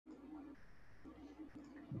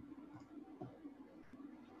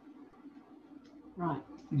Right.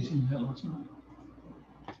 You seen that last night?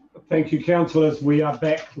 Thank you, councillors. We are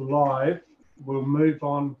back live. We'll move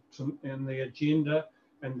on to in the agenda,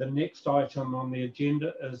 and the next item on the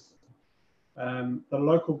agenda is the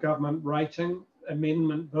local government rating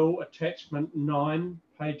amendment bill, attachment 9,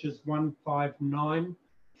 pages 159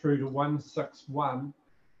 through to 161.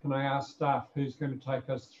 Can I ask staff who's going to take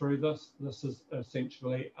us through this? This is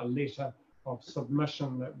essentially a letter of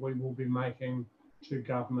submission that we will be making to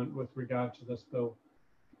government with regard to this bill.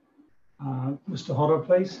 Mr. Hodder,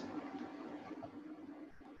 please.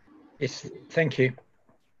 Yes, thank you.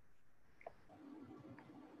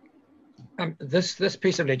 This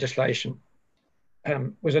piece of legislation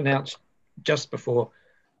was announced just before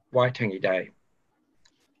Waitangi Day,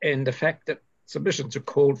 and the fact that submissions are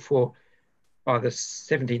called for by the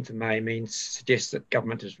 17th of May suggests that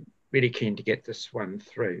government is really keen to get this one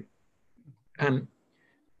through.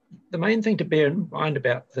 The main thing to bear in mind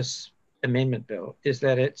about this amendment bill is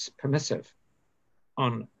that it's permissive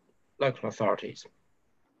on local authorities.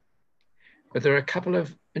 But there are a couple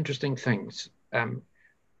of interesting things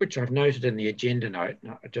which I've noted in the agenda note,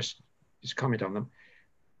 and I'll just comment on them.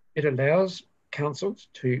 It allows councils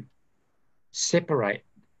to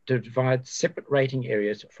divide separate rating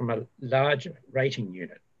areas from a larger rating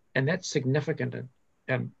unit, and that's significant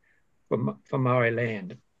for Maori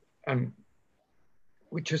land,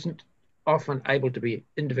 which isn't often able to be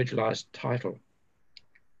individualised title.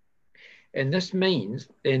 And this means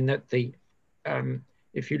then that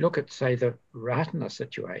if you look at, say, the Ratana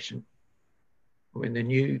situation, when the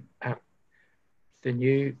new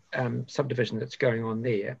subdivision that's going on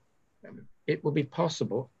there, it will be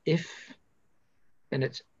possible if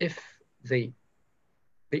the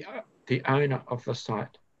owner of the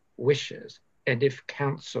site wishes, and if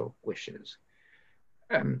council wishes,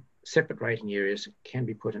 separate rating areas can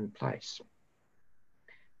be put in place.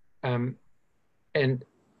 And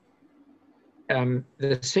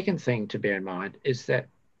the second thing to bear in mind is that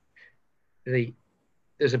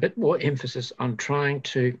there's a bit more emphasis on trying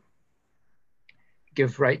to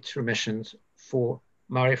give rates remissions for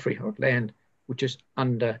Māori freehold land, which is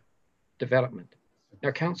under development.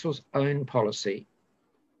 Now, council's own policy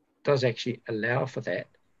does actually allow for that.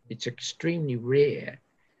 It's extremely rare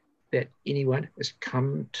that anyone has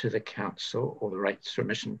come to the council or the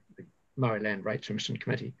Māori Land Rates Remission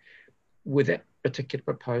Committee with that particular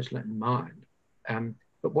proposal in mind.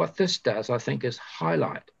 But what this does, I think, is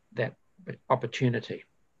highlight that opportunity.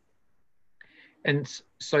 And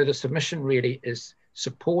so the submission really is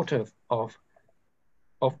supportive of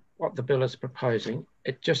what the bill is proposing.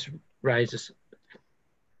 It just raises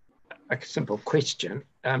a simple question,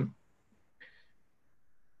 and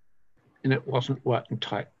it wasn't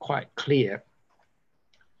quite clear,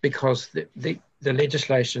 because the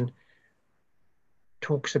legislation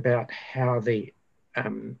talks about how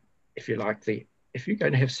if you're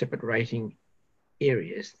going to have separate rating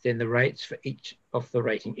areas, then the rates for each of the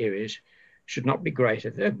rating areas should not be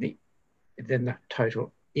greater than the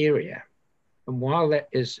total area. And while that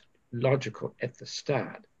is logical at the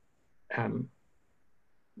start,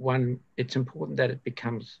 it's important that it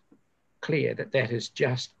becomes clear that that is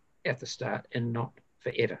just at the start and not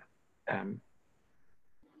forever.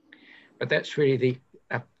 But that's really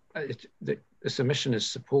the submission is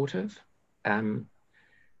supportive.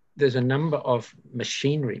 There's a number of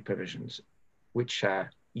machinery provisions which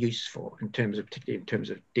are useful particularly in terms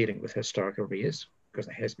of dealing with historical arrears, because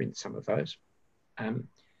there has been some of those. And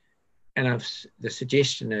the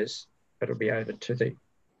suggestion is it'll be over to the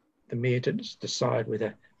Mayor to decide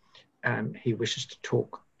whether he wishes to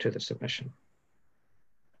talk to the submission.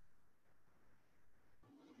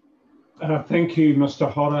 Thank you, Mr.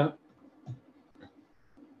 Hodder.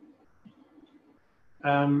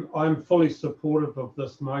 I'm fully supportive of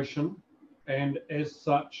this motion, and as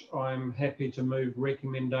such, I'm happy to move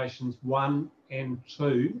recommendations 1 and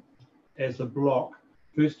 2 as a block.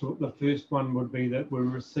 The first one would be that we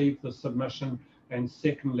receive the submission, and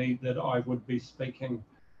secondly, that I would be speaking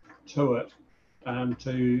to it,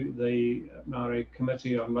 to the Māori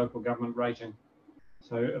Committee on Local Government Rating.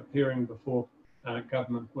 So appearing before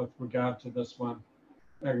government with regard to this one.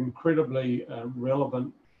 They're incredibly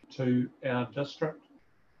relevant to our district,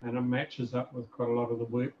 and it matches up with quite a lot of the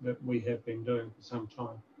work that we have been doing for some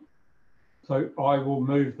time. So I will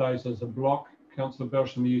move those as a block. Councillor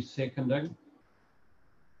Belsham, are you seconding?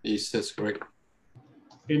 Yes, that's correct.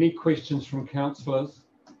 Any questions from councillors?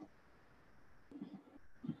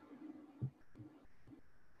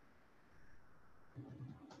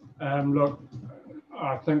 Look,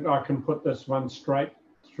 I think I can put this one straight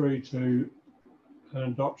through to an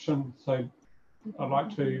adoption. So I'd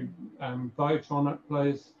like to vote on it,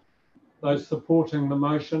 please. Those supporting the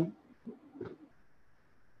motion?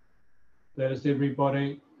 That is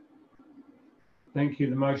everybody. Thank you.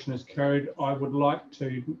 The motion is carried. I would like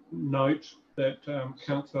to note that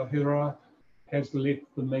Councillor Hira has left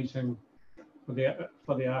the meeting for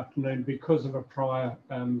the afternoon because of a prior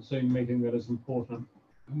Zoom meeting that is important.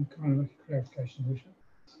 Can I make a clarification, Worship?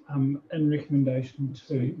 In recommendation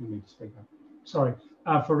two, You need to speak up. sorry,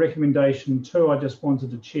 for recommendation two, I just wanted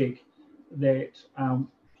to check that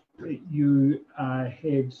you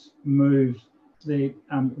had moved the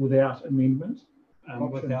without amendment.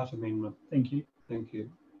 Without amendment. Thank you. Thank you.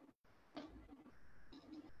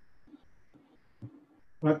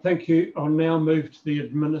 Right, thank you. I'll now move to the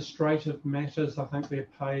administrative matters. I think they're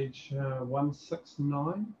page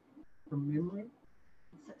 169 from memory.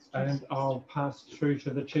 And I'll pass through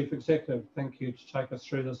to the Chief Executive. Thank you to take us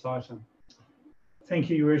through this item.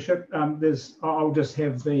 Thank you, Your Worship. I'll just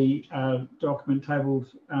have the document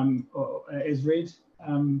tabled as read,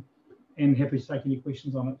 and happy to take any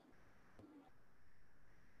questions on it.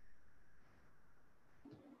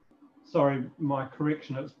 Sorry, my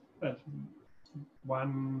correction is at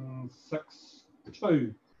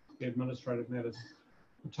 162, the administrative matters.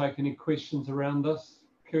 We'll take any questions around this.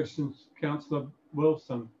 Questions, Councillor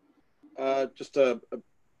Wilson. Just a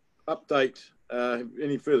update,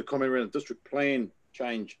 any further comment around the district plan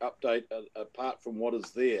change update apart from what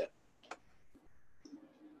is there?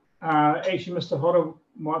 Actually, Mr. Hodder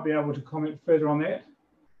might be able to comment further on that.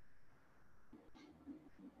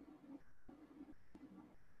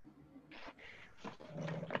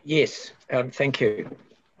 Yes, thank you.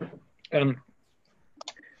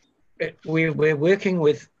 We're working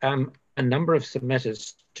with a number of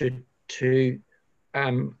submitters to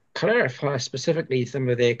clarify specifically some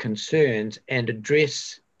of their concerns and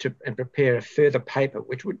address and prepare a further paper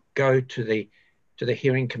which would go to the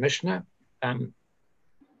hearing commissioner.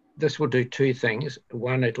 This will do two things.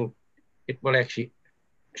 One, it will actually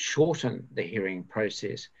shorten the hearing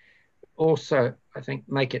process. Also, I think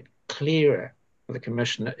make it clearer for the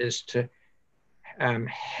commissioner as to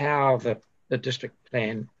how the district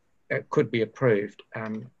plan could be approved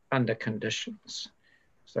under conditions.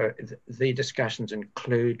 So the discussions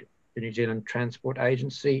include the New Zealand Transport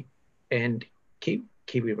Agency and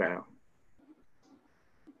Kiwi Rail.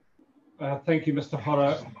 Thank you, Mr.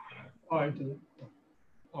 Hodder. I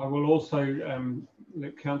will also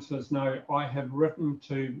let councillors know I have written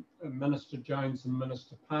to Minister Jones and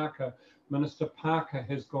Minister Parker. Minister Parker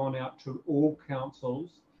has gone out to all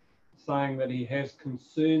councils saying that he has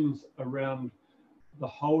concerns around the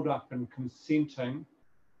hold up and consenting,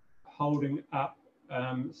 holding up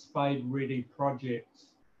spade-ready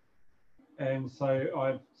projects. And so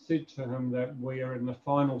I've said to him that we are in the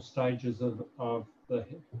final stages of the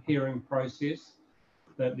hearing process,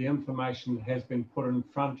 that the information has been put in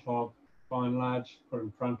front of, by and large, put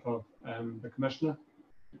in front of the Commissioner.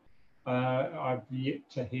 I've yet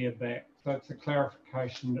to hear back. So it's a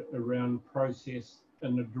clarification around process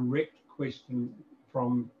and a direct question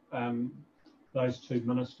from those two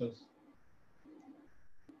ministers.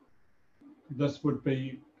 This would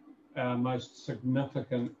be our most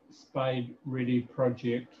significant spade-ready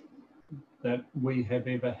project that we have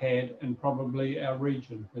ever had, and probably our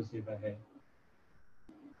region has ever had.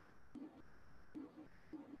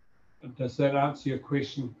 Does that answer your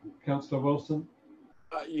question, Councillor Wilson?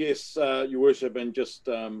 Yes, Your Worship, and just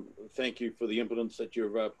thank you for the impotence that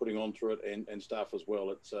you're putting onto it, and staff as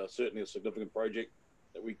well. It's certainly a significant project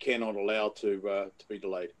that we cannot allow to be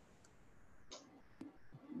delayed.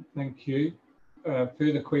 Thank you.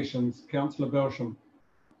 Further questions, Councillor Belsham.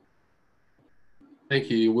 Thank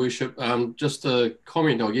you, Your Worship. Just a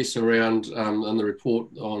comment, I guess, around in the report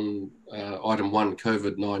on item 1,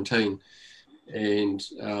 COVID-19. And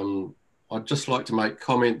I'd just like to make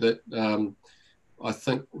comment that I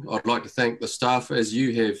think I'd like to thank the staff, as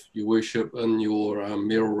you have, Your Worship, in your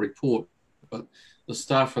mayoral report, but the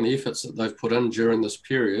staff and the efforts that they've put in during this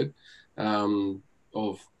period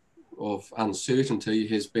of uncertainty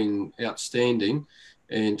has been outstanding.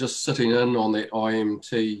 And just sitting in on that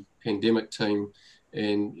IMT pandemic team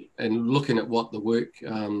and looking at what the work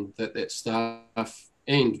that staff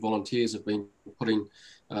and volunteers have been putting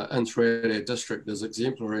in throughout our district is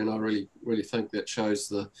exemplary, and I really think that shows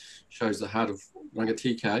the heart of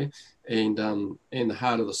Rangitikei and the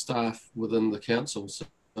heart of the staff within the council. So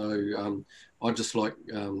I'd just like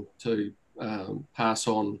to pass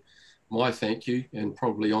on my thank you, and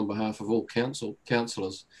probably on behalf of all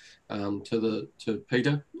councillors, to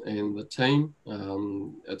Peter and the team.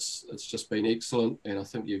 It's just been excellent, and I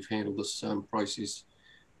think you've handled this process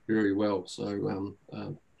very well. So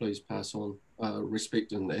please pass on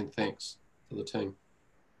respect and thanks to the team.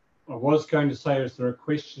 I was going to say, is there a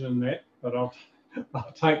question in that? But I'll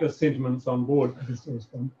take the sentiments on board.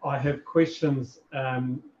 I have questions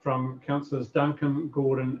from Councillors Duncan,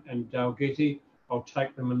 Gordon and Dalgety. I'll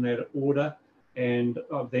take them in that order, and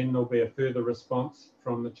then there'll be a further response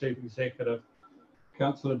from the Chief Executive.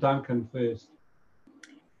 Councillor Duncan first.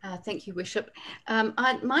 Thank you, Worship.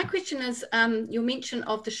 My question is your mention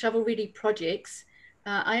of the shovel-ready projects.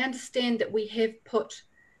 I understand that we have put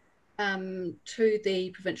to the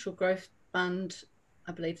Provincial Growth Fund,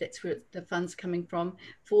 I believe that's where the fund's coming from,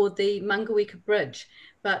 for the Mangaweka Bridge.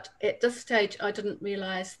 But at this stage, I didn't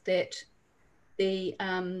realise that the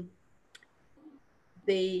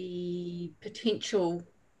potential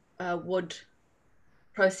wood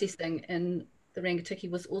processing in the Rangitikei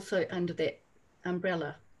was also under that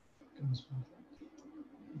umbrella.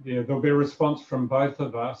 Yeah, there'll be a response from both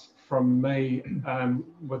of us. From me,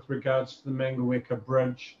 with regards to the Mangaweka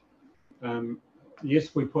Bridge,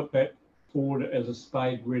 yes, we put that forward as a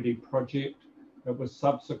spade-ready project. It was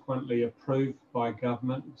subsequently approved by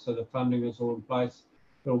government, so the funding is all in place.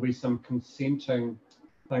 There'll be some consenting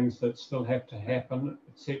things that still have to happen,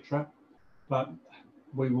 etc. But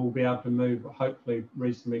we will be able to move, hopefully,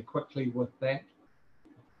 reasonably quickly with that.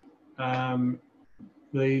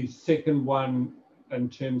 The second one, in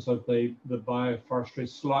terms of the bioforestry,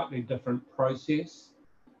 slightly different process,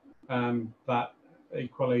 but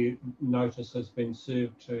equally notice has been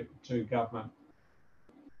served to government.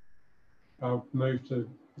 I'll move to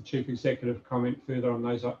the Chief Executive comment further on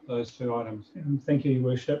those two items. Thank you, Your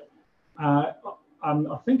Worship. I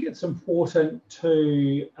think it's important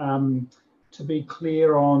to be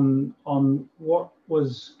clear on what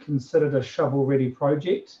was considered a shovel-ready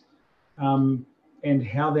project, and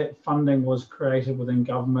how that funding was created within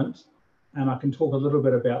government, and I can talk a little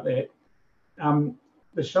bit about that.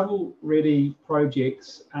 The shovel-ready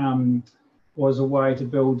projects was a way to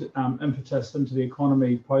build impetus into the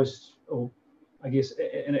economy post, or I guess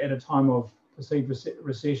at a time of perceived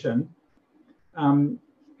recession, and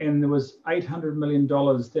there was $800 million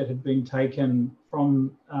that had been taken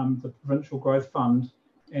from the Provincial Growth Fund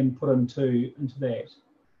and put into that.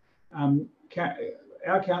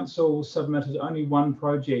 Our council submitted only one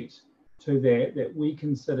project to that we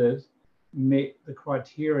considered met the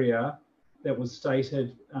criteria that was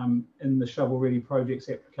stated in the shovel-ready projects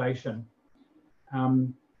application.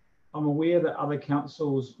 I'm aware that other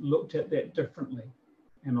councils looked at that differently,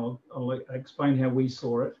 and I'll explain how we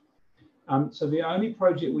saw it. So the only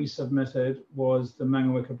project we submitted was the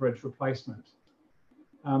Mangaweka Bridge replacement.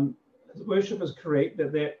 Worship is correct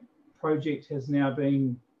that project has now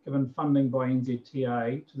been given funding by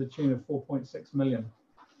NZTA to the tune of 4.6 million.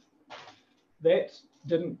 That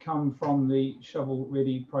didn't come from the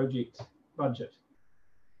shovel-ready project budget.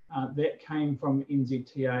 That came from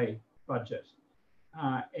NZTA budget.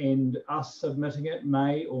 And us submitting it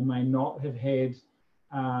may or may not have had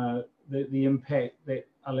the impact that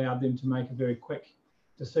allowed them to make a very quick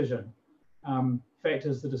decision. Fact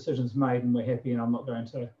is, the decision's made and we're happy, and I'm not going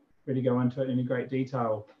to really go into it in any great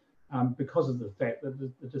detail because of the fact that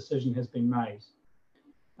the decision has been made.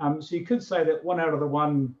 So you could say that one out of the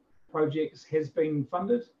one projects has been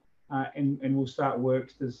funded and will start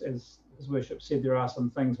work. As Worship said, there are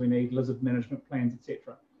some things we need, lizard management plans,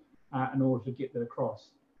 etc., in order to get that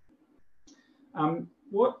across.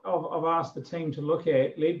 What I've asked the team to look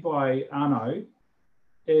at, led by Arno,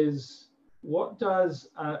 is what does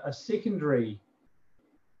a secondary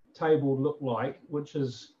table look like, which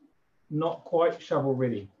is not quite shovel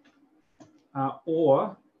ready,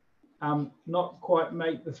 or not quite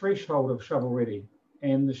make the threshold of shovel ready.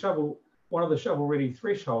 And one of the shovel ready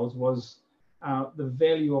thresholds was the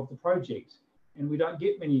value of the project, and we don't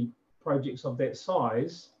get many projects of that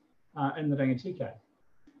size in the Rangitikei.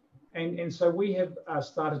 And so we have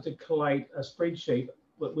started to collate a spreadsheet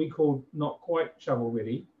that we called not quite shovel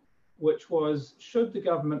ready, which was, should the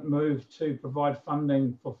government move to provide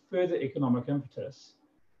funding for further economic impetus,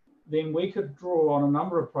 then we could draw on a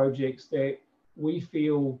number of projects that we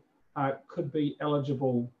feel could be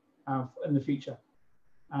eligible in the future.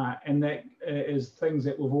 And that is things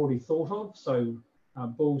that we've already thought of. So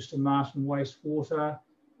Bulls to Martin wastewater,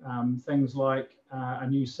 things like a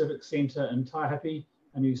new civic centre in Taihape,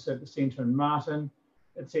 a new civic centre in Martin,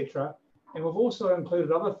 etc. And we've also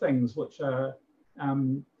included other things, which are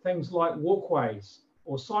things like walkways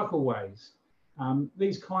or cycleways,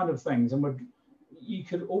 these kind of things. And you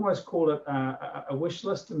could almost call it a wish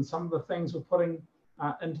list in some of the things we're putting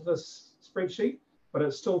into this spreadsheet, but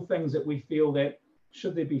it's still things that we feel that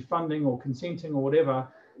should there be funding or consenting or whatever,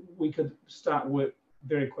 we could start work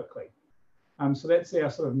very quickly. So that's our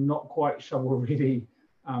sort of not quite shovel ready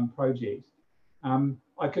project.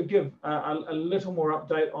 I could give a little more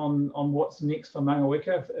update on what's next for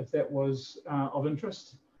Mangaweka if that was of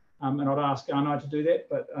interest. And I'd ask Arno to do that,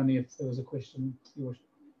 but only if there was a question you wish.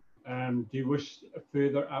 Do you wish a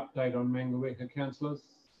further update on Mangaweka, councillors?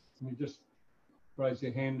 Can you just raise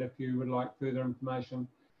your hand if you would like further information?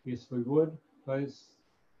 Yes, we would, please.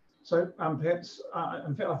 So perhaps,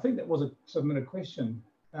 in fact, I think that was a submitted question.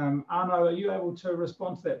 Arno, are you able to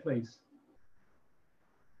respond to that, please?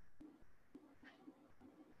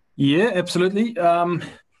 Yeah, absolutely.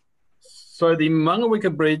 So the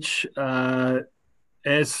Mangaweka Bridge,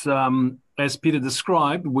 as Peter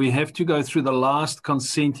described, we have to go through the last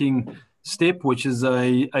consenting step, which is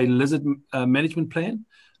a lizard management plan.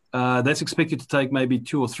 That's expected to take maybe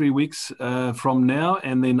 2 or 3 weeks from now,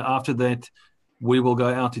 and then after that, we will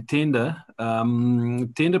go out to tender.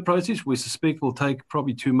 Tender process, we suspect, will take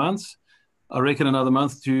probably 2 months. I reckon another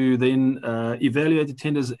month to then evaluate the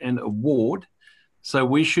tenders and award. So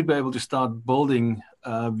we should be able to start building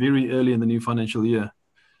very early in the new financial year.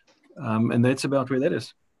 And that's about where that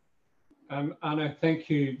is. Arno, thank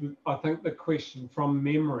you. I think the question from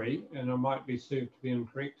memory, and I might be served to be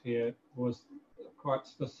incorrect here, was quite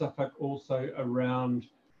specific also around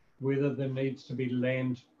whether there needs to be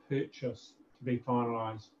land purchase to be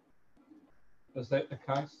finalised. Is that the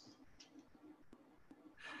case?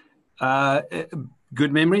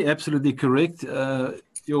 Good memory, absolutely correct,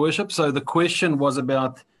 Your Worship. So the question was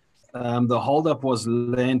about the hold-up was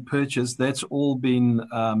land purchase. That's all been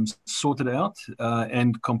sorted out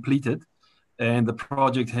and completed, and the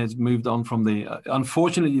project has moved on from there.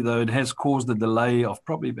 Unfortunately, though, it has caused a delay of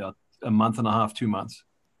probably about a month and a half, 2 months.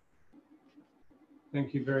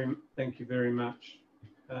 Thank you very much.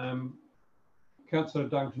 Councillor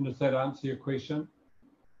Duncan, does that answer your question?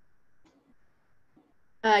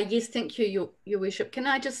 Yes, thank you, Your Worship. Can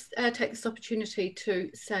I just take this opportunity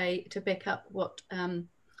to back up what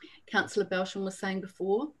Councillor Belsham was saying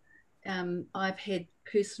before? I've had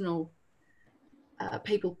personal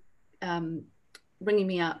people ringing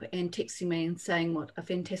me up and texting me and saying what a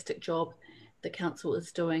fantastic job the council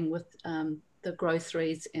is doing with the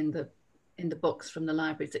groceries and the books from the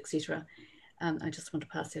libraries, etc. I just want to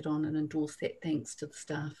pass that on and endorse that thanks to the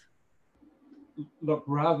staff. Look,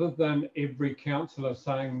 rather than every councillor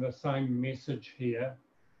saying the same message here,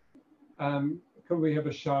 can we have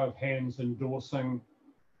a show of hands endorsing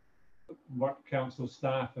what council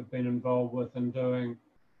staff have been involved with and doing?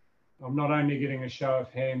 I'm not only getting a show of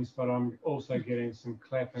hands, but I'm also getting some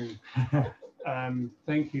clapping.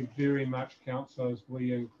 Thank you very much, councillors.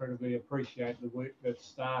 We incredibly appreciate the work that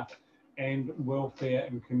staff and welfare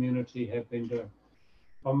and community have been doing.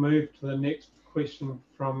 I'll move to the next question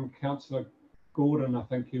from Councillor Gordon. I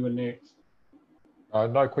think you were next.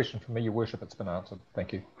 No question from me, Your Worship. It's been answered.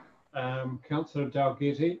 Thank you. Councillor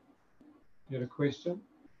Dalgety, you had a question?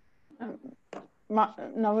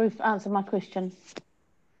 No, we've answered my question.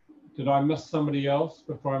 Did I miss somebody else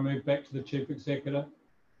before I move back to the Chief Executive?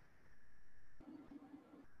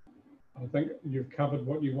 I think you've covered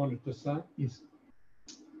what you wanted to say. Yes.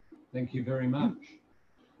 Thank you very much.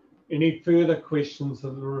 Any further questions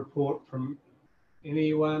of the report from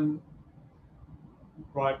anyone?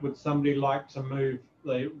 Right, would somebody like to move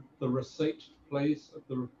the receipt, please, of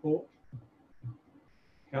the report?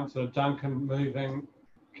 Councillor Duncan moving,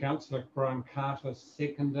 Councillor Brian Carter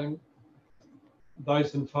seconding.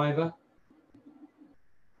 Those in favour?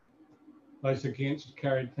 Those against?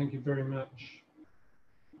 Carried. Thank you very much.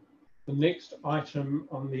 The next item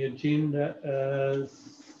on the agenda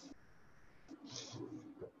is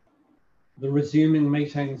the resuming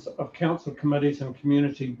meetings of council committees and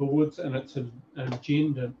community boards, and it's an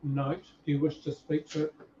agenda note. Do you wish to speak to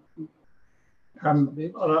it? I'll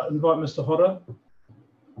invite Mr. Hodder.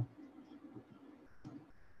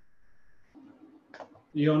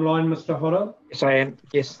 Are you online, Mr. Hodder? Yes, I am.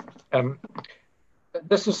 Yes.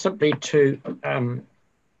 This is simply to,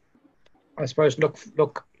 I suppose,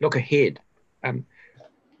 look ahead.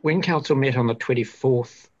 When council met on the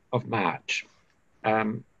 24th of March,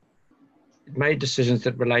 it made decisions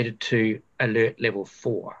that related to alert level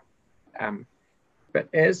 4. But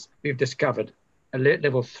as we've discovered, alert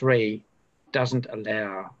level 3 doesn't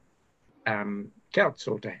allow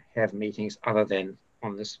council to have meetings other than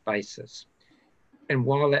on this basis. And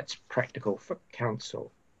while that's practical for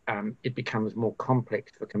council, it becomes more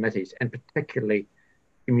complex for committees, and particularly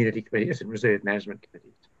community committees and reserve management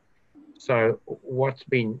committees. So what's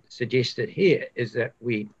been suggested here is that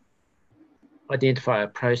we identify a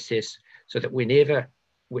process so that whenever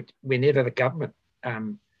the government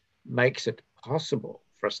makes it possible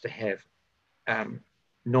for us to have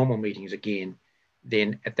normal meetings again,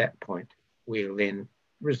 then at that point we'll then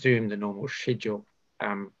resume the normal schedule,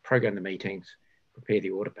 program the meetings, prepare the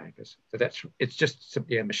order papers. So it's just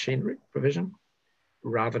simply a machinery provision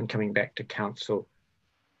rather than coming back to council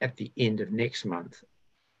at the end of next month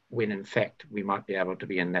when in fact we might be able to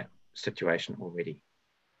be in that situation already.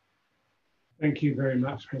 Thank you very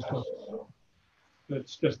much, Mr.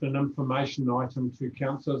 It's just an information item to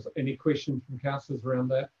councillors. Any questions from councillors around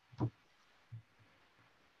that?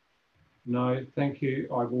 No, thank you.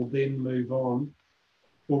 I will then move on.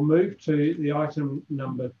 We'll move to the item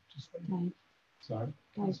number. Sorry.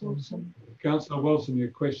 Councillor Wilson, your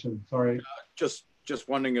question. Sorry. Just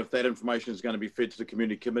wondering if that information is going to be fed to the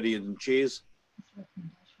community committee and chairs.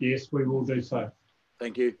 Yes, we will do so.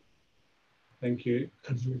 Thank you. Thank you.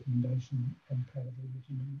 As a recommendation and part of the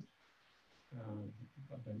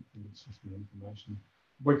I don't think it's just an information.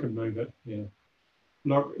 We could move it, yeah.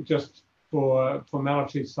 Look, just for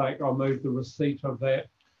formality's sake, I'll move the receipt of that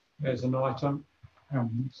as an item.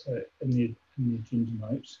 So in the agenda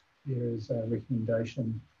notes, there is a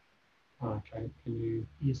recommendation. Okay, can you?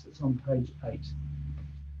 Yes, it's on page 8.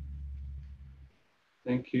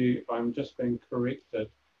 Thank you. I'm just being corrected.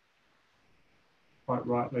 Quite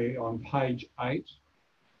rightly, on page 8,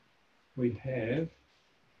 we have.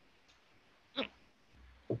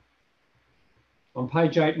 On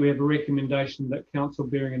page 8, we have a recommendation that Council,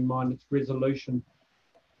 bearing in mind its resolution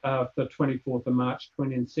of the 24th of March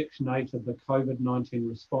 20 and Section 8 of the COVID-19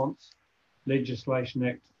 Response Legislation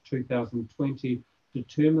Act 2020,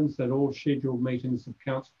 determines that all scheduled meetings of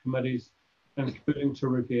Council committees, including Te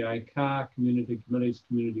Rupe Car, community committees,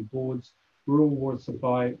 community boards, rural water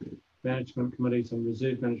supply management committees and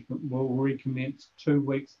reserve management, will recommence 2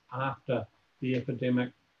 weeks after the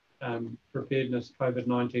epidemic preparedness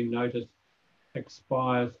COVID-19 notice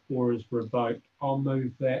expires or is revoked. I'll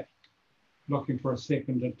move that. Looking for a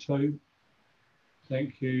second or two.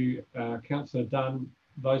 Thank you, Councillor Dunn.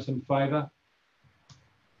 Those in favour?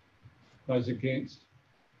 Those against?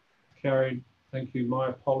 Carried. Thank you. My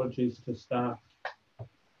apologies to staff.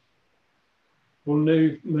 We'll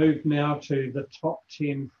move now to the top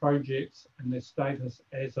 10 projects and their status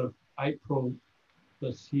as of April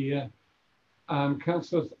this year.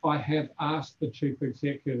 Councillors, I have asked the Chief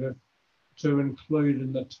Executive to include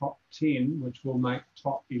in the top 10, which will make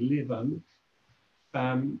top 11,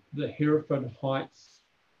 the Hereford Heights.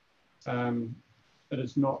 It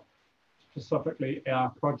is not specifically our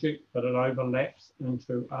project, but it overlaps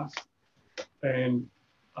into us. And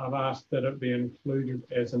I've asked that it be included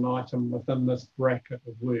as an item within this bracket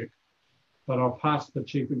of work. But I'll pass to the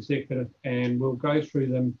Chief Executive and we'll go through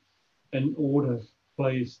them in order,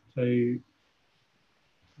 please, to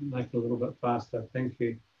make it a little bit faster. Thank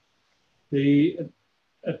you. The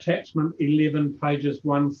attachment 11, pages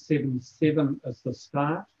 177 is the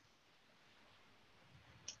start.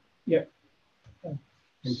 Yep.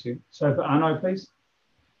 Thank you. So for Arno, please.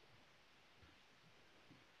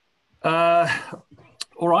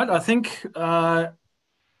 All right, I think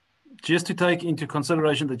just to take into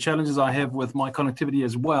consideration the challenges I have with my connectivity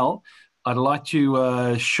as well, I'd like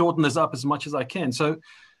to shorten this up as much as I can. So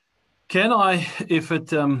can I, if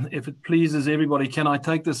it pleases everybody, can I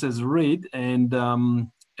take this as read and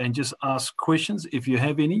just ask questions if you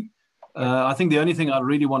have any? I think the only thing I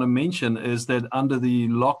really want to mention is that under the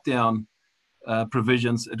lockdown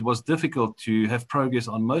provisions, it was difficult to have progress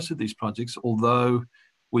on most of these projects, although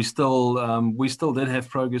we still did have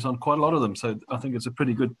progress on quite a lot of them. So I think it's a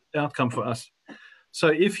pretty good outcome for us. So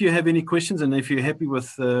if you have any questions and if you're happy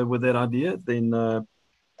with that idea, then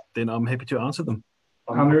I'm happy to answer them.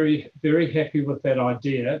 I'm very, very happy with that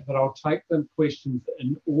idea, but I'll take the questions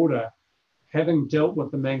in order. Having dealt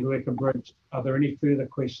with the Mangaleka Bridge, are there any further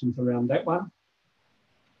questions around that one?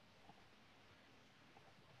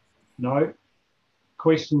 No.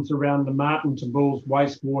 Questions around the Martin to Bulls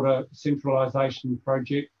wastewater centralisation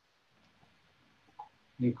project?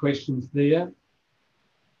 Any questions there?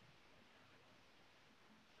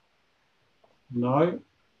 No.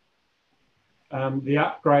 The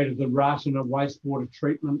upgrade of the Ratana wastewater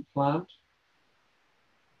treatment plant.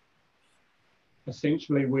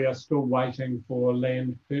 Essentially, we are still waiting for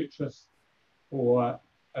land purchase or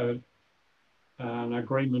an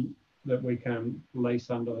agreement that we can lease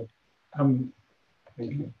under. Thank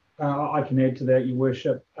you. I can add to that, Your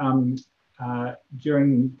Worship. Prior to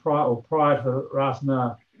the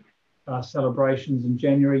Ratana celebrations in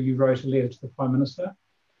January, you wrote a letter to the Prime Minister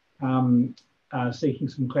seeking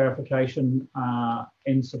some clarification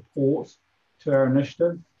and support to our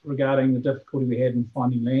initiative regarding the difficulty we had in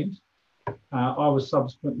finding land. I was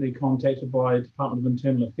subsequently contacted by the Department of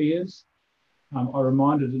Internal Affairs. I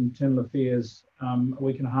reminded Internal Affairs a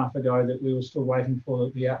week and a half ago that we were still waiting for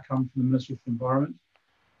the outcome from the Ministry for the Environment.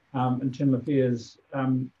 Internal Affairs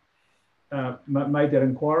made that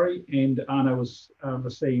inquiry, and Arno was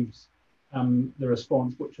received the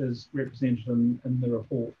response, which is represented in the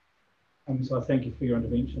report. So I thank you for your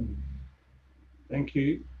intervention. Thank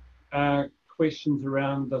you. Questions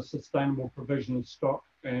around the sustainable provision of stock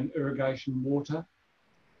and irrigation water.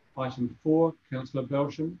 Item 4, Councillor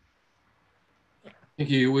Belsham. Thank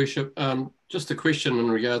you, Your Worship. Just a question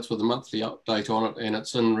in regards with the monthly update on it, and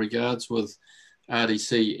it's in regards with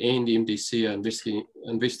RDC and MDC are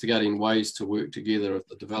investigating ways to work together at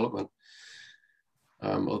the development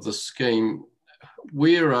of the scheme.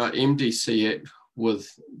 Where are MDC at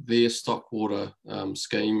with their stock water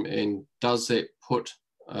scheme, and does that put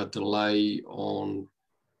a delay on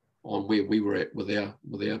where we were at with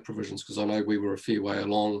our provisions? Because I know we were a fair way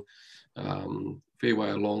along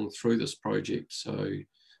through this project. So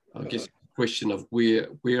I guess the question of where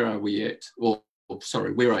are we at, or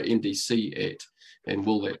sorry, where are MDC at, and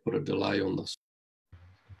will that put a delay on this?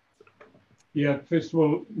 Yeah, first of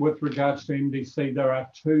all, with regards to MDC, there are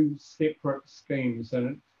 2 separate schemes,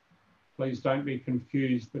 and please don't be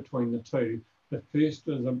confused between the 2. The first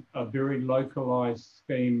is a very localised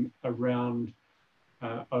scheme around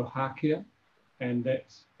Ohakia, and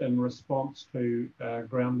that's in response to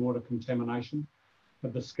groundwater contamination.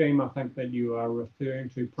 But the scheme I think that you are referring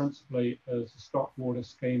to principally is the stock water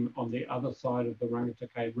scheme on the other side of the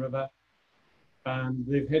Rangitikei River.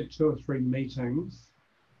 They've had 2 or 3 meetings.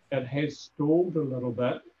 It has stalled a little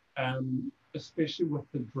bit, especially with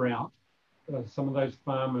the drought. Some of those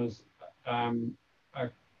farmers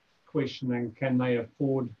are questioning, can they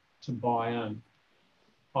afford to buy in?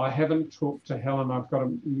 I haven't talked to Helen. I've got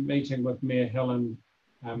a meeting with Mayor Helen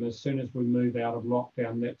as soon as we move out of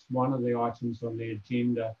lockdown. That's one of the items on the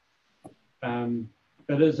agenda.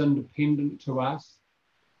 It is independent to us.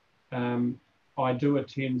 I do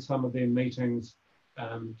attend some of their meetings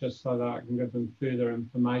just so that I can give them further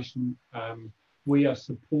information. We are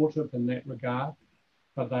supportive in that regard,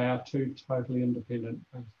 but they are 2 totally independent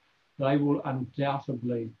things. They will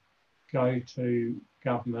undoubtedly go to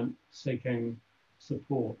government seeking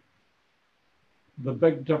support. The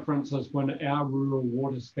big difference is when our rural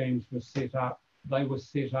water schemes were set up, they were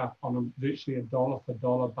set up on virtually a dollar for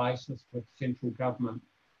dollar basis with central government.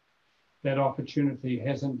 That opportunity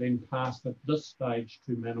hasn't been passed at this stage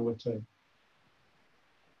to Manawatu.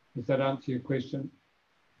 Does that answer your question?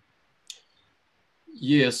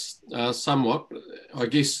 Yes, somewhat. I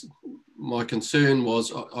guess my concern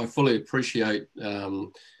was I fully appreciate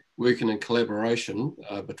working in collaboration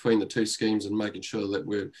between the 2 schemes and making sure that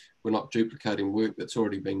we're not duplicating work that's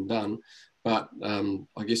already been done. But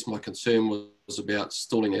I guess my concern was about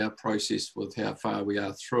stalling our process with how far we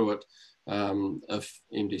are through it if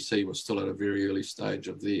MDC was still at a very early stage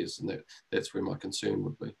of theirs, and that's where my concern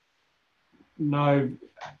would be. No,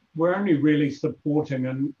 we're only really supporting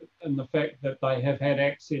in the fact that they have had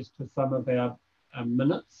access to some of our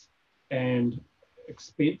minutes and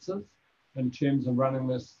expenses in terms of running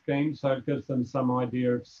this scheme, so it gives them some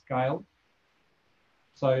idea of scale.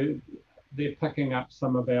 So they're picking up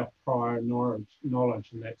some of our prior knowledge,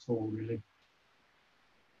 and that's all really.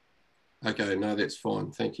 Okay, no, that's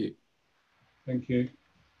fine. Thank you. Thank you.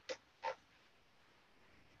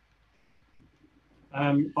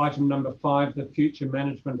 Item number 5, the future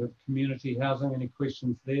management of community housing. Any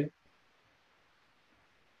questions there?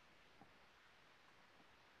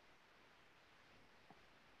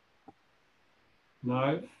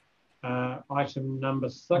 No. Item number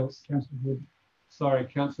 6. Sorry,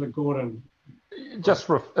 Councillor Gordon. Just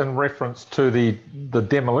in reference to the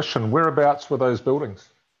demolition, whereabouts were those buildings?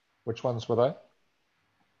 Which ones were they?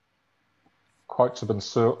 Quotes have been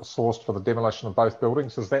sourced for the demolition of both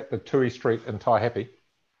buildings. Is that the Tui Street in Taihape?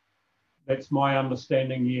 That's my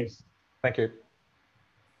understanding, yes. Thank you.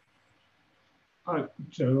 Oh,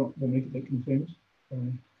 so we'll make that confirmed.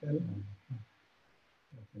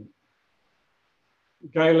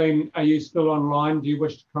 Galen, are you still online? Do you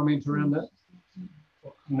wish to comment around that?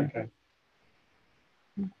 Okay.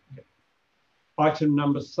 Item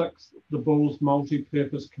number 6, the Bulls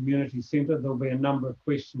Multi-Purpose Community Centre. There'll be a number of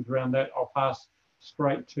questions around that. I'll pass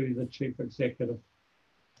straight to the Chief Executive.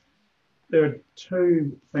 There are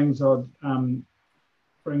 2 things I'd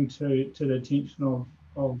bring to the attention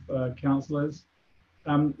of councillors.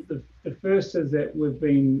 The first is that we've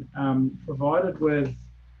been provided with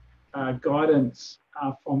guidance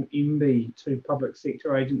from MB to public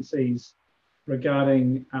sector agencies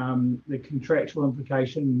regarding the contractual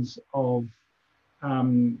implications of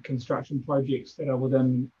construction projects that are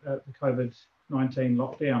within the COVID-19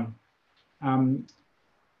 lockdown.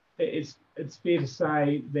 It's fair to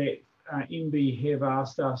say that MB have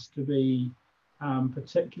asked us to be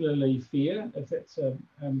particularly fair, if that's a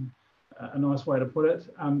nice way to put it,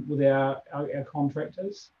 with our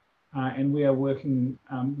contractors. And we are working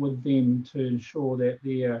with them to ensure that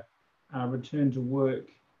their return to work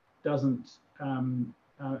doesn't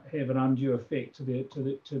have an undue effect to their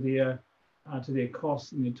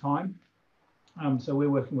costs and their time. So we're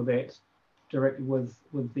working with that directly with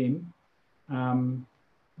them.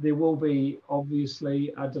 There will be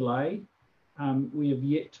obviously a delay. We have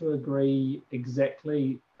yet to agree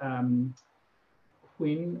exactly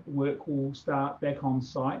when work will start back on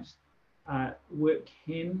site. Work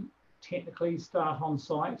can technically start on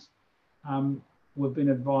site. We've been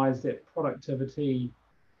advised that productivity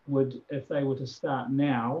would, if they were to start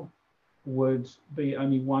now, would be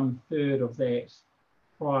only 1/3 of that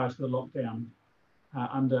prior to the lockdown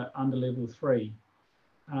under level 3.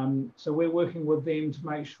 So we're working with them to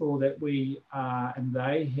make sure that we and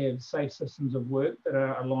they have safe systems of work that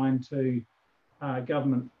are aligned to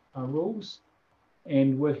government rules,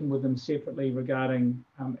 and working with them separately regarding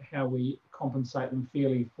how we compensate them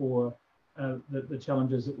fairly for the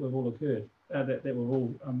challenges that we've all occurred, that we've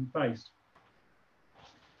all faced.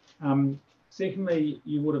 Secondly,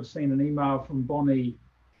 you would have seen an email from Bonnie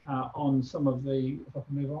on some of the, if I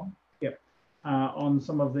can move on, yep, on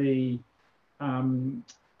some of the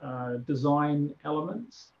design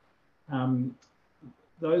elements.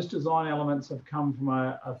 Those design elements have come from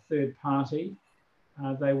a third party.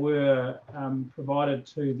 They were provided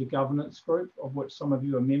to the governance group, of which some of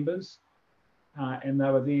you are members, and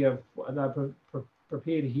they were there. They were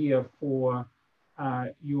prepared here for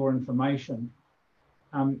your information.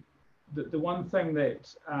 The one thing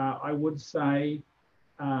that I would say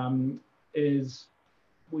is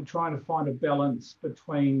we're trying to find a balance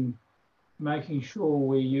between making sure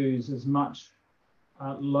we use as much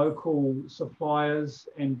local suppliers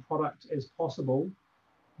and product as possible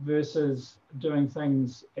versus doing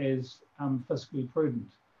things as fiscally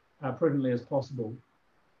prudently as possible.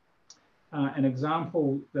 An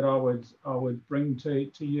example that I would bring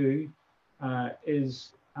to you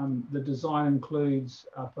is the design includes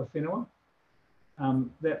Pawhenua.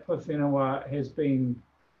 That Pawhenua has been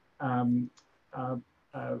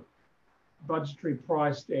budgetary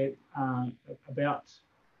priced at about,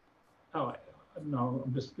 oh no,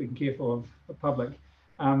 I'm just being careful of the public.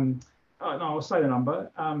 No, I'll say the number,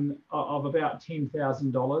 of about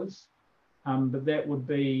 $10,000, but that would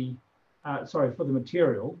be, sorry, for the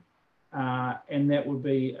material, and that would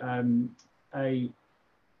be a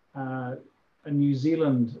New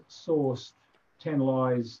Zealand sourced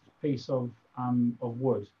tannalized piece of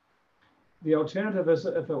wood. The alternative is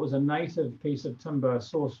if it was a native piece of timber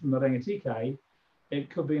sourced from the Rangitikei, it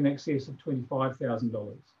could be in excess of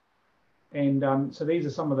 $25,000. And so these are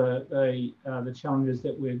some of the challenges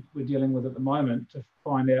that we're dealing with at the moment to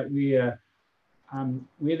find out where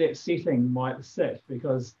that setting might sit,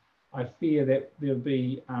 because I fear that there'll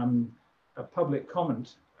be a public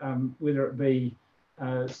comment, whether it be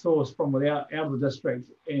sourced from out of the district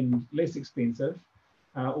and less expensive,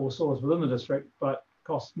 or sourced within the district but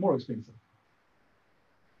costs more expensive.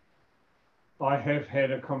 I have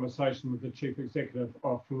had a conversation with the Chief Executive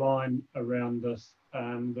offline around this.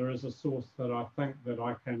 There is a source that I think that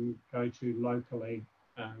I can go to locally,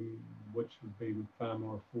 which would be far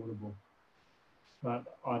more affordable. But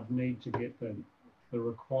I'd need to get the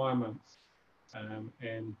requirements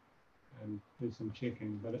and do some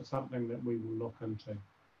checking, but it's something that we will look into.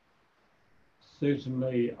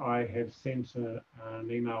 Certainly, I have sent an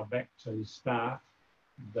email back to staff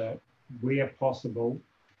that where possible,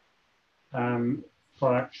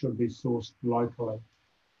 product should be sourced locally.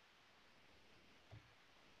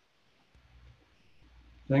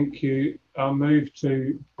 Thank you. I'll move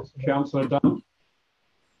to Councillor Dunn.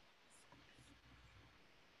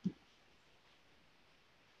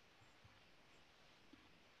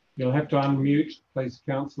 You'll have to unmute, please,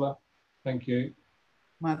 Councillor. Thank you.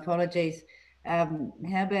 My apologies. How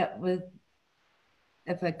about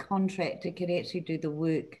if a contractor could actually do the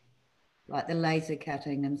work, like the laser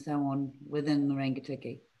cutting and so on, within the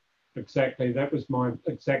Rangitikei? Exactly. That was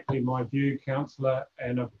exactly my view, Councillor,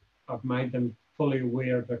 and I've made them fully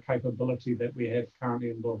aware of the capability that we have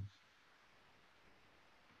currently involved.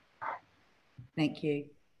 Thank you.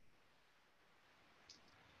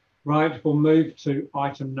 Right, we'll move to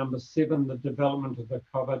item number 7, the development of the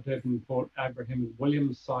Cova, Devonport, Abraham and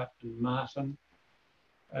Williams site in Martin,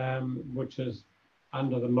 which is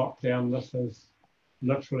under the lockdown. This has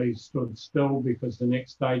literally stood still because the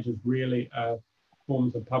next stage is really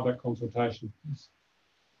forms of public consultation.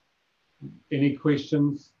 Any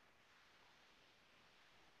questions?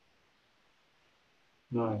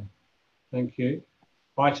 No. Thank you.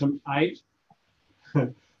 Item 8,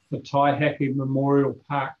 the Taihaki Memorial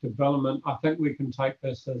Park development. I think we can take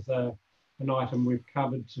this as an item we've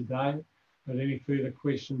covered today. But any further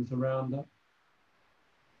questions around it?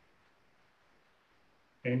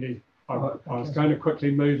 Andy, I was going to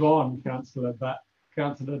quickly move on, Councillor, but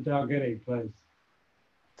Councillor Dalgety, please.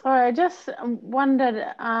 Sorry, I just wondered,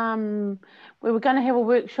 we were going to have a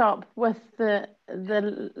workshop with the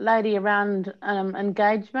lady around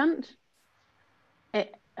engagement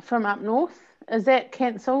from up north. Is that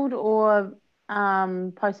cancelled or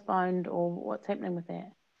postponed, or what's happening with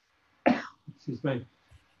that? Excuse me.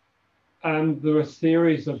 There were a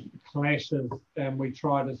series of clashes and we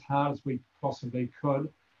tried as hard as we possibly could.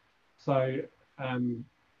 So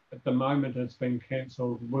at the moment it's been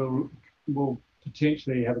cancelled. We'll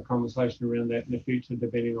potentially have a conversation around that in the future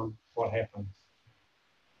depending on what happens.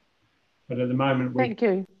 But at the moment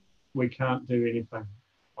we can't do anything.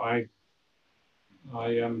 I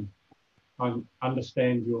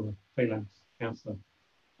understand your feelings, Councillor.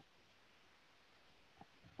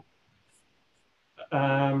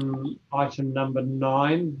 Item number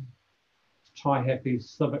 9, Taihaki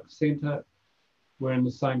Civic Centre. We're in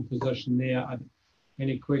the same position there.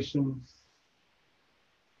 Any questions?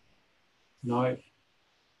 No.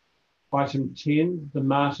 Item 10, the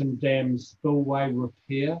Martin Dam spillway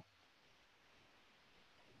repair.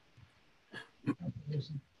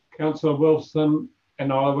 Councillor Wilson,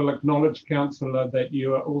 and I will acknowledge, Councillor, that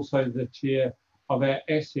you are also the chair of our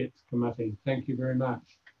Assets Committee. Thank you very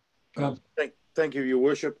much. Thank you, Your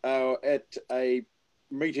Worship. At a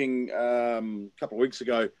meeting a couple of weeks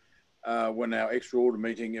ago, when our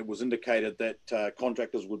extraordinary meeting, it was indicated that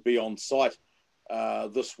contractors would be on site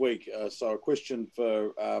this week. So a question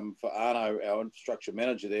for Arno, our infrastructure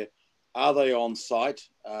manager there. Are they on site?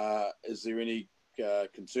 Is there any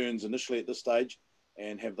concerns initially at this stage?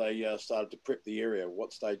 And have they started to prep the area?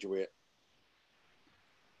 What stage are we at?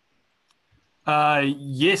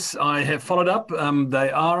 Yes, I have followed up. They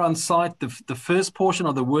are on site. The first portion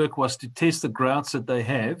of the work was to test the grouts that they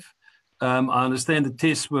have. I understand the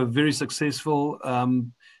tests were very successful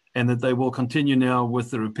and that they will continue now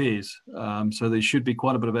with the repairs. So there should be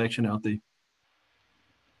quite a bit of action out there.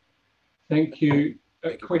 Thank you.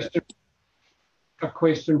 A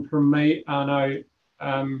question from me, Arno,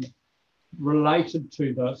 related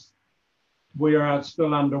to this. We are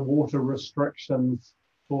still under water restrictions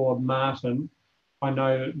for Martin. I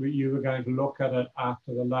know that you were going to look at it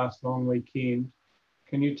after the last long weekend.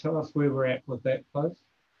 Can you tell us where we're at with that, please?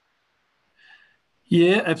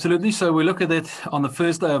 Yeah, absolutely. So we look at that on the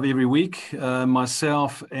first day of every week.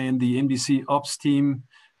 Myself and the MDC Ops team,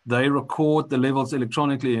 they record the levels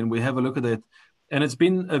electronically and we have a look at that. And it's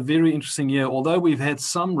been a very interesting year. Although we've had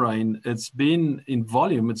some rain, it's been in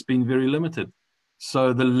volume, it's been very limited.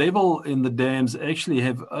 So the level in the dams actually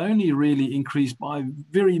have only really increased by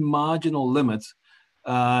very marginal limits.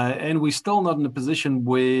 And we're still not in a position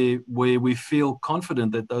where we feel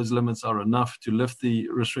confident that those limits are enough to lift the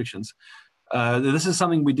restrictions. This is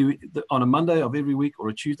something we do on a Monday of every week or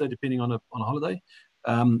a Tuesday, depending on a holiday.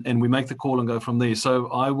 And we make the call and go from there. So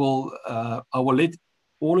I will let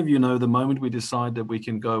all of you know the moment we decide that we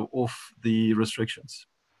can go off the restrictions.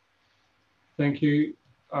 Thank you.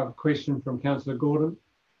 A question from Councillor Gordon.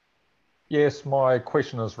 Yes, my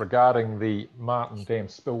question is regarding the Martin Dam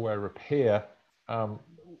spillway repair.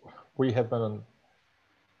 We have been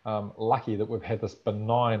lucky that we've had this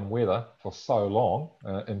benign weather for so long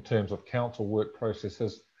in terms of council work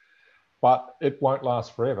processes, but it won't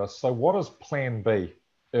last forever. So what is plan B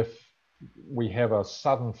if we have a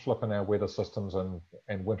sudden flip in our weather systems and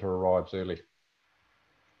winter arrives early?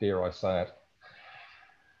 Dare I say it?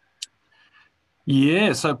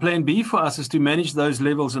 Yeah, so plan B for us is to manage those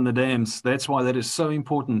levels in the dams. That's why that is so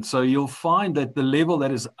important. So you'll find that the level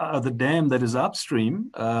that is the dam that is upstream,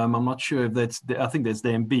 I'm not sure if I think that's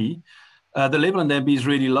dam B, the level in dam B is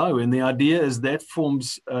really low. And the idea is that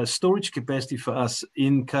forms storage capacity for us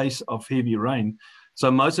in case of heavy rain. So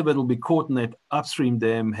most of it will be caught in that upstream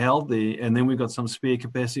dam, held there, and then we've got some spare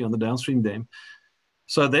capacity on the downstream dam.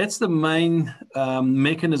 So that's the main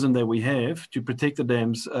mechanism that we have to protect the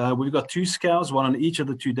dams. We've got 2 scows, one on each of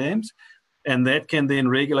the 2 dams, and that can then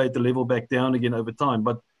regulate the level back down again over time.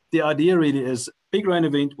 But the idea really is big rain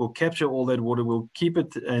event, we'll capture all that water, we'll keep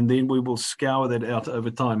it, and then we will scour that out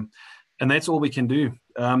over time. And that's all we can do.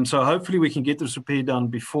 So hopefully we can get this repair done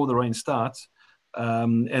before the rain starts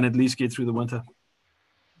and at least get through the winter.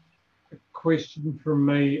 A question from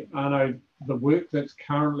me, Arno, the work that's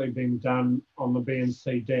currently being done on the B and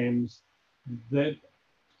C dams, that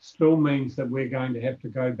still means that we're going to have to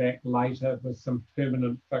go back later with some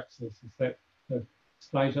permanent fixes. Is that the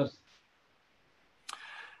status?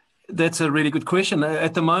 That's a really good question.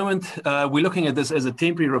 At the moment, we're looking at this as a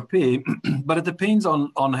temporary repair, but it depends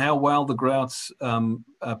on how well the grouts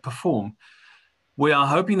perform. We are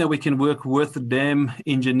hoping that we can work with the dam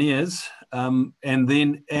engineers and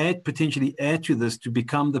then potentially add to this to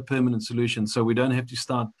become the permanent solution, so we don't have to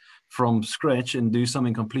start from scratch and do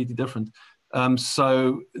something completely different.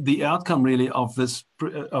 So the outcome really of this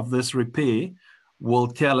repair will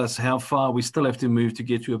tell us how far we still have to move to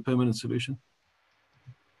get to a permanent solution.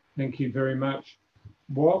 Thank you very much.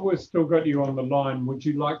 While we've still got you on the line, would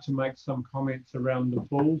you like to make some comments around the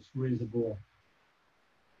Bulls Reservoir?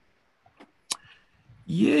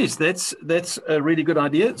 Yes, that's a really good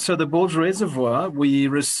idea. So the Bulls Reservoir, we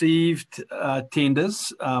received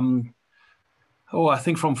tenders, I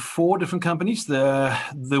think from 4 different companies. The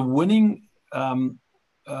winning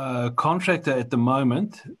contractor at the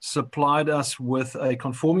moment supplied us with a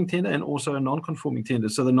conforming tender and also a non-conforming tender.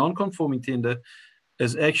 So the non-conforming tender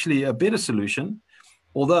is actually a better solution,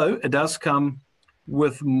 although it does come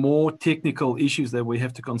with more technical issues that we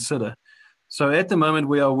have to consider. So at the moment,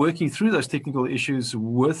 we are working through those technical issues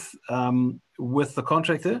with the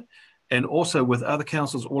contractor and also with other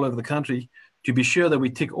councils all over the country to be sure that we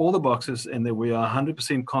tick all the boxes and that we are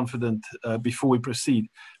 100% confident before we proceed.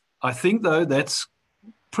 I think, though, that's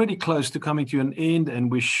pretty close to coming to an end, and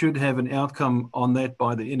we should have an outcome on that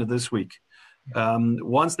by the end of this week.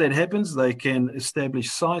 Once that happens, they can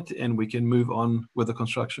establish site and we can move on with the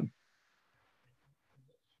construction.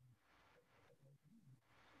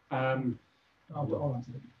 I'm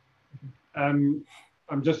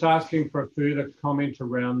just asking for a further comment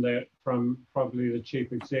around that from probably the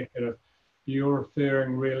Chief Executive. You're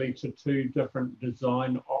referring really to 2 different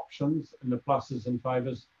design options and the pluses and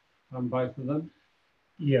favours on both of them?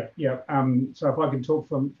 Yeah. So if I can talk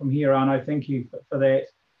from here, Arno, thank you for that.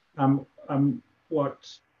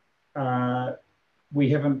 We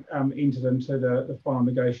haven't entered into the final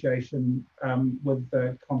negotiation with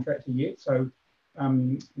the contractor yet. So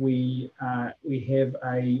we have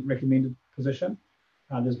a recommended position.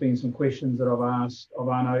 There's been some questions that I've asked of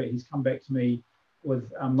Arno. He's come back to me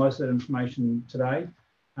with most of that information today,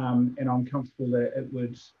 and I'm comfortable that it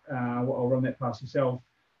would. I'll run that past yourself,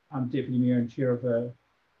 Deputy Mayor and Chair of the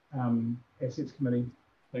Assets Committee.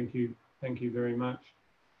 Thank you very much.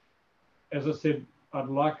 As I said, I'd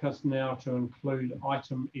like us now to include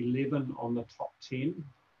item 11 on the top 10.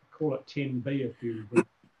 Call it 10B if you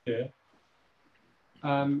prefer.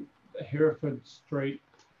 Hereford Street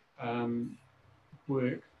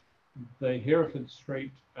work. The Hereford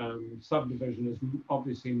Street subdivision is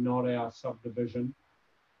obviously not our subdivision,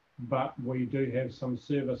 but we do have some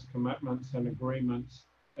service commitments and agreements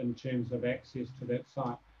in terms of access to that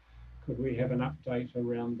site. Could we have an update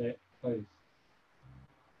around that, please?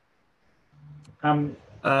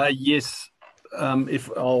 Yes, if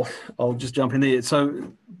I'll just jump in there.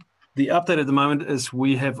 So the update at the moment is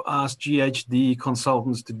we have asked GHD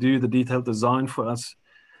consultants to do the detailed design for us.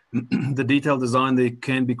 The detailed design there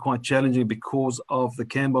can be quite challenging because of the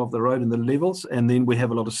camber of the road and the levels, and then we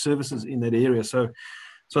have a lot of services in that area. So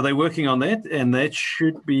they're working on that, and that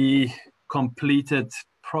should be completed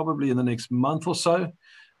probably in the next month or so.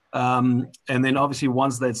 And then obviously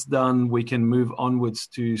once that's done, we can move onwards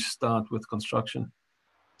to start with construction.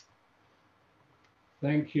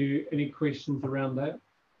 Thank you. Any questions around that?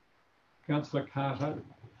 Councillor Carter.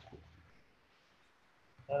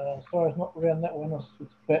 Sorry, it's not around that one.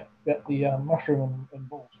 It's about the mushroom and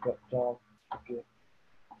balls. But you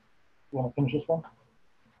want to finish this one?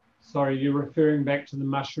 Sorry, you're referring back to the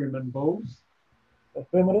mushroom and balls?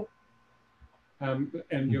 Affirmative.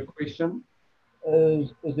 And your question?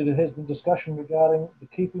 Is that it has been discussion regarding the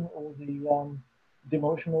keeping or the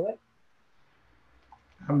demolition of that?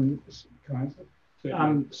 Can I answer?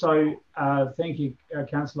 Thank you,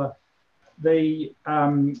 Councillor. We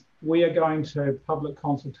are going to public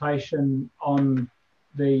consultation on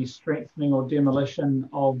the strengthening or demolition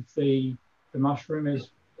of the mushroom, as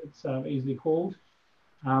it's easily called.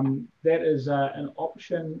 That is an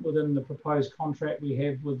option within the proposed contract we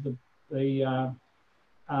have with the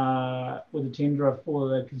tenderer for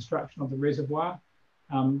the construction of the reservoir,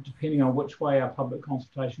 depending on which way our public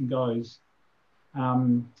consultation goes.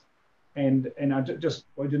 And I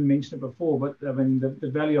didn't mention it before, but I mean the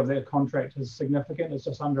value of that contract is significant. It's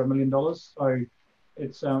just under $1 million, so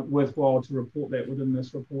it's worthwhile to report that within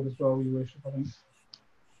this report as well, Your Worship, I think.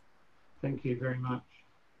 Thank you very much.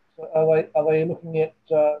 So are they looking at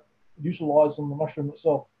utilising the mushroom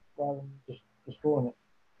itself rather than just destroying it?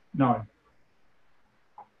 No.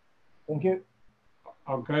 Thank you.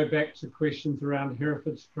 I'll go back to questions around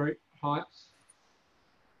Hereford Street heights.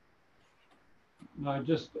 No,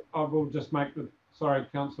 I will just make the Sorry,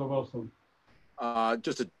 Councillor Wilson.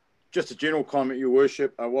 Just a general comment, Your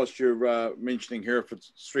Worship. Whilst you're mentioning Hereford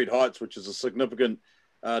Street Heights, which is a significant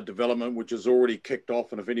development which is already kicked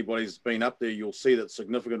off, and if anybody's been up there, you'll see that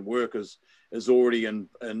significant work is already in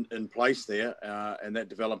place there, and that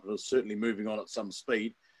development is certainly moving on at some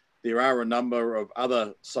speed. There are a number of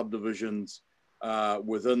other subdivisions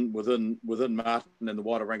within Martin and the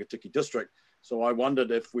wider Rangitikei district. So I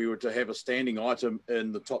wondered if we were to have a standing item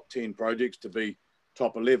in the top 10 projects to be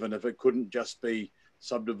top 11, if it couldn't just be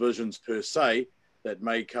subdivisions per se, that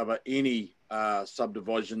may cover any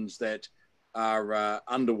subdivisions that are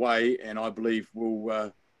underway, and I believe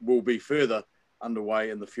will be further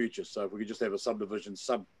underway in the future. So if we could just have a subdivision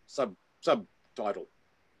subtitle.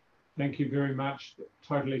 Thank you very much.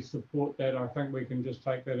 Totally support that. I think we can just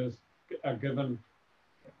take that as a given.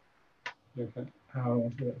 Okay. How I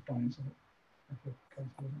want to get the finance of it.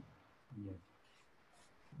 Yeah.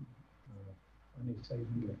 I need to say you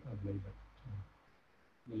can get it. I believe it.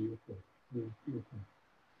 No, you're cool. You're cool.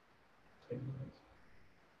 10 minutes.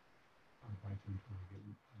 I'm waiting until we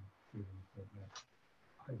get through the report now.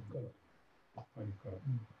 I've got it. Oh, you've got it.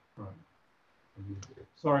 Right.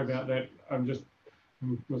 Sorry about that. I'm just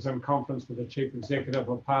was in conference with the Chief Executive.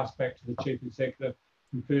 I'll pass back to the Chief Executive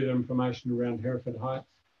and further information around Hereford Heights.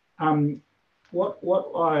 What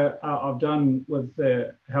I've done with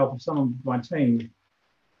the help of some of my team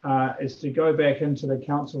is to go back into the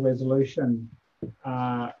council resolution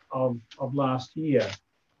of last year.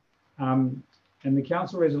 And the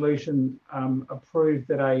council resolution approved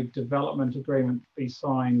that a development agreement be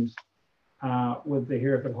signed with the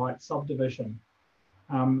Hereford Heights subdivision.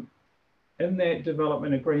 In that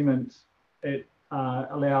development agreement, it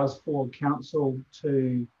allows for council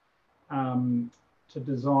to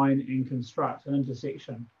design and construct an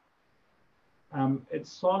intersection.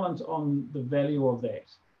 It's silent on the value of that.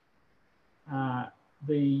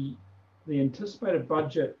 The anticipated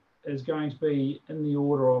budget is going to be in the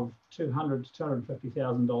order of $200,000 to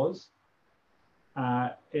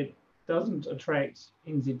 $250,000. It doesn't attract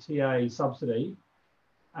NZTA subsidy,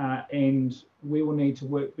 and we will need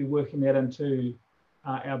to be working that into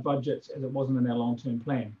our budgets as it wasn't in our long-term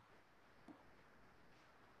plan.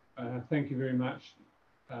 Thank you very much.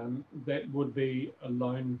 That would be a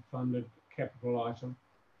loan-funded capital item.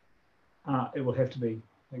 It will have to be.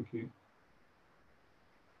 Thank you.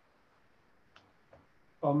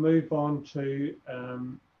 I'll move on to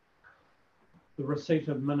the receipt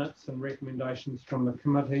of minutes and recommendations from the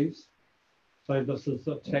committees. So this is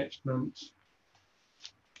attachment,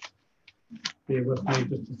 bear with me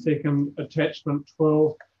just a second, attachment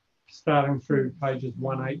 12, starting through pages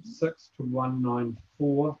 186 to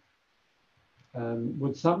 194.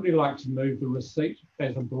 Would somebody like to move the receipt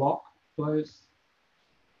as a block, please?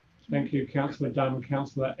 Thank you, Councillor Dunn,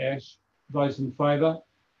 Councillor Ash. Those in favour,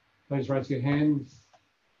 please raise your hands.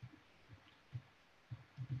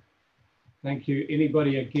 Thank you.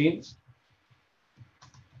 Anybody against?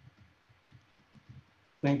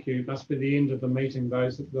 Thank you. Must be the end of the meeting,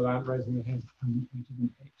 those that aren't raising their hands. We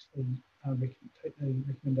didn't actually take the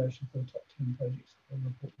recommendation for the top 10 projects.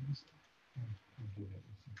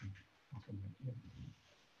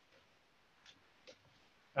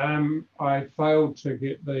 I failed to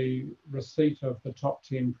get the receipt of the top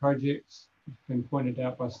 10 projects. It's been pointed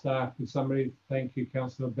out by staff. Can somebody, thank you,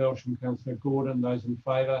 Councillor Belch and Councillor Gordon. Those in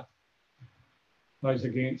favour? Those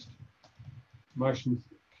against? Motion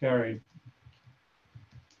carried.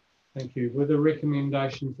 Thank you. Were there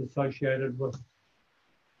recommendations associated with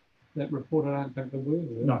that report? I don't think there were.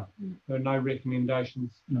 No. There are no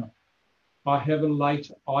recommendations. No. I have a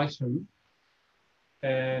late item,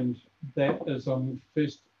 and that is on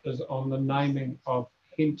the naming of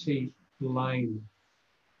Henty Lane.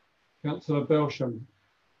 Councillor Belsham.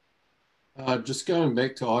 Just going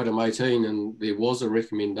back to item 18, and there was a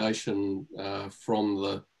recommendation from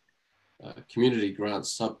the Community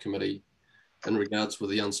Grants Subcommittee in regards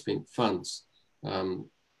with the unspent funds. And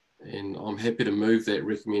I'm happy to move that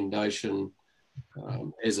recommendation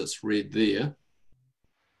as it's read there.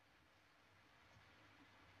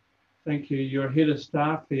 Thank you. You're head of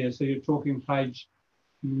staff here, so you're talking page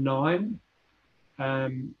 9.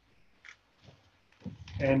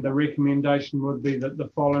 And the recommendation would be that the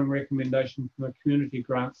following recommendation from the Community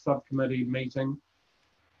Grants Subcommittee meeting,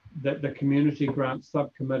 that the Community Grants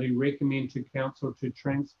Subcommittee recommend to Council to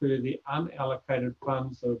transfer the unallocated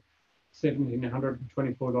funds of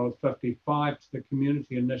 $1,724.55 to the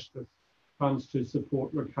Community Initiative Funds to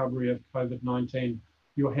support recovery of COVID-19.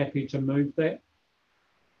 You're happy to move that?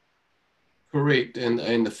 Correct,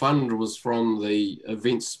 and the fund was from the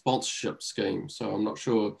event sponsorship scheme, so I'm not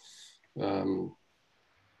sure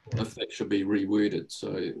if that should be reworded.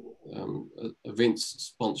 So events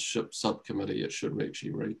sponsorship subcommittee, it should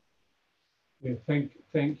actually read. Yeah,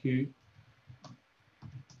 thank you.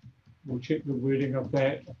 We'll check the wording of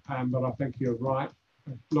that, but I think you're right.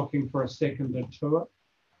 Looking for a seconder to it.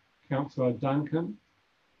 Councillor Duncan,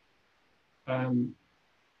 do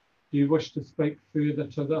you wish to speak further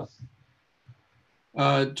to this?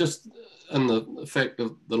 Just in the fact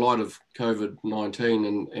of the light of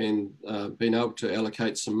COVID-19 and being able to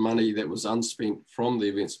allocate some money that was unspent from the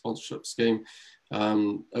event sponsorship scheme,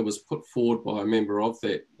 it was put forward by a member of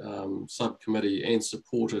that subcommittee and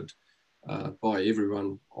supported by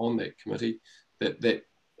everyone on that committee that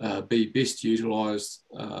be best utilised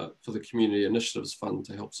for the Community Initiatives Fund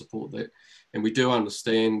to help support that. And we do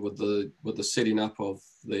understand with the setting up of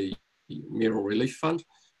the Mayoral Relief Fund,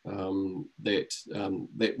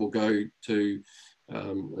 that will go to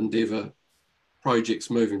endeavour projects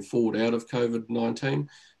moving forward out of COVID-19.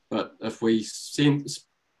 But if we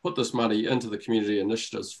put this money into the community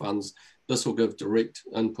initiatives funds, this will give direct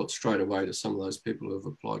input straight away to some of those people who have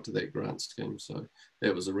applied to that grant scheme. So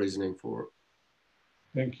that was the reasoning for it.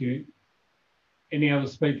 Thank you. Any other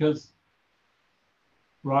speakers?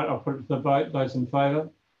 Right, I'll put it to the vote. Those in favour?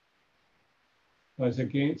 Those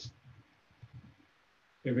against?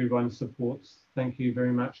 Everyone supports. Thank you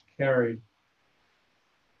very much. Carried.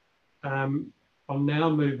 I'll now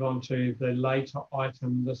move on to the later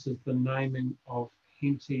item. This is the naming of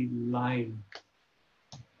Henty Lane.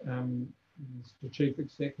 Mr. Chief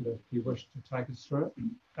Executive, do you wish to take us through it?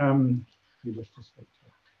 Do you wish to speak to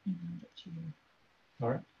it?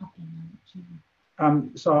 Sorry?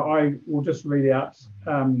 So I will just read out.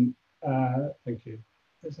 Thank you.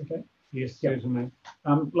 That's okay? Yes, Yep. certainly.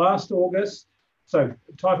 Last August, so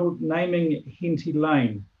titled Naming Henty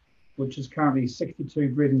Lane, which is currently 62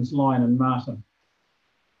 Bredon's Line in Martin.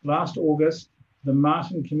 Last August, the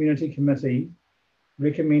Martin Community Committee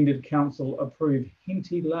recommended Council approve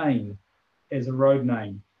Henty Lane as a road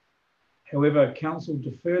name. However, Council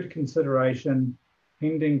deferred consideration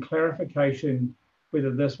pending clarification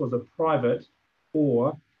whether this was a private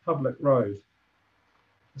or public road.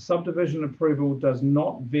 The subdivision approval does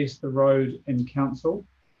not vest the road in Council,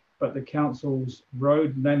 but the Council's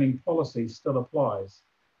road naming policy still applies.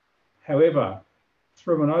 However,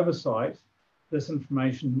 through an oversight, this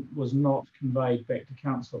information was not conveyed back to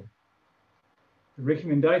Council. The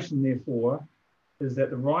recommendation, therefore, is that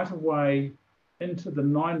the right-of-way into the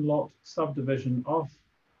 9-lot subdivision of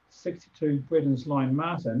 62 Bredon's Line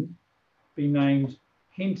Martin be named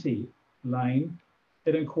Henty Lane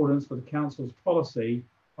in accordance with the Council's policy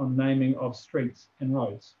on naming of streets and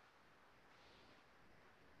roads.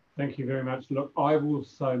 Thank you very much. Look, I will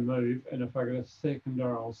so move, and if I get a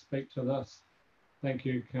seconder, I'll speak to this. Thank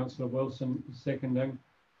you, Councillor Wilson, seconding.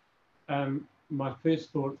 My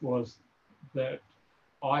first thought was that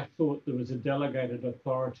I thought there was a delegated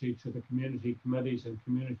authority to the community committees and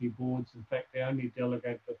community boards. In fact, the only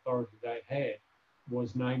delegated authority they had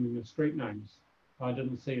was naming of street names. I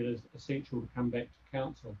didn't see it as essential to come back to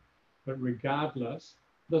Council. But regardless,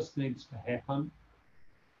 this needs to happen.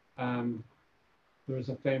 There is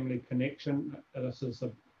a family connection. This is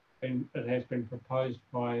and it has been proposed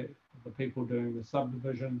by the people doing the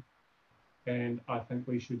subdivision, and I think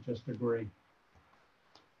we should just agree.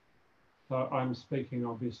 So I'm speaking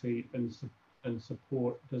obviously in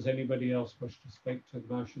support. Does anybody else wish to speak to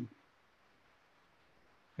the motion?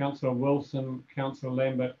 Councillor Wilson, Councillor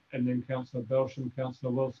Lambert, and then Councillor Belsham.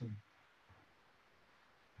 Councillor Wilson.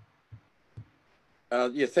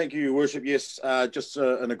 Yeah, thank you, Your Worship. Yes, just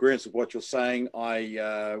in agreement with what you're saying,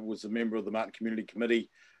 I was a member of the Martin Community Committee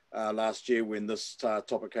last year when this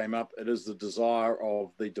topic came up. It is the desire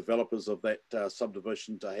of the developers of that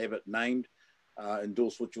subdivision to have it named.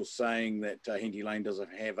 Endorse what you're saying, that Henty Lane doesn't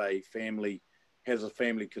have has a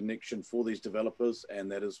family connection for these developers, and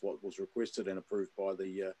that is what was requested and approved by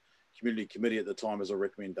the Community Committee at the time as a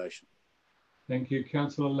recommendation. Thank you.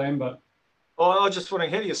 Councillor Lambert. Oh, I was just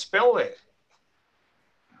wondering, how do you spell that?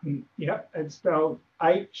 Yeah, it's spelled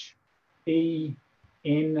Henty.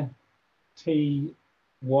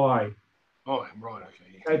 Oh, right,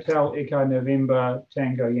 okay. Hotel Echo November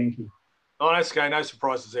Tango Yankee. Oh, that's okay. No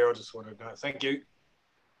surprises there. I just wanted to know. Thank you.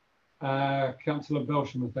 Councillor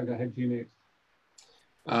Belsham, I think I had you next.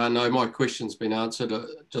 No, my question's been answered.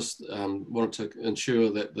 Just wanted to ensure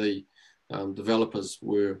that the developers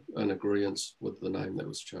were in agreement with the name that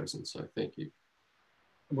was chosen. So thank you.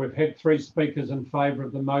 We've had 3 speakers in favour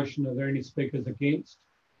of the motion. Are there any speakers against?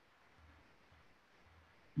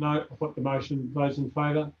 No, I'll put the motion. Those in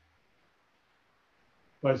favour?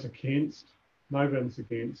 Those against? No one's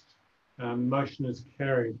against. Motion is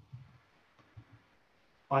carried.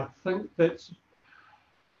 I think that's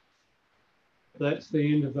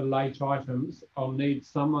the end of the late items. I'll need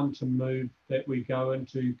someone to move that we go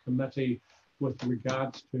into committee with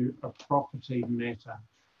regards to a property matter.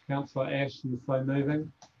 Councillor Ashton, so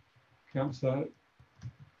moving. Councillor,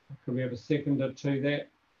 could we have a seconder to that?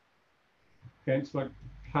 Councillor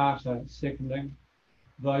Carter seconding.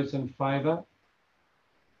 Those in favour?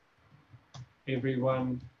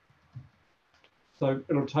 Everyone. So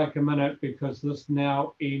it'll take a minute because this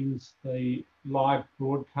now ends the live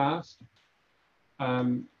broadcast.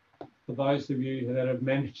 For those of you that have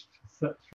managed to sit through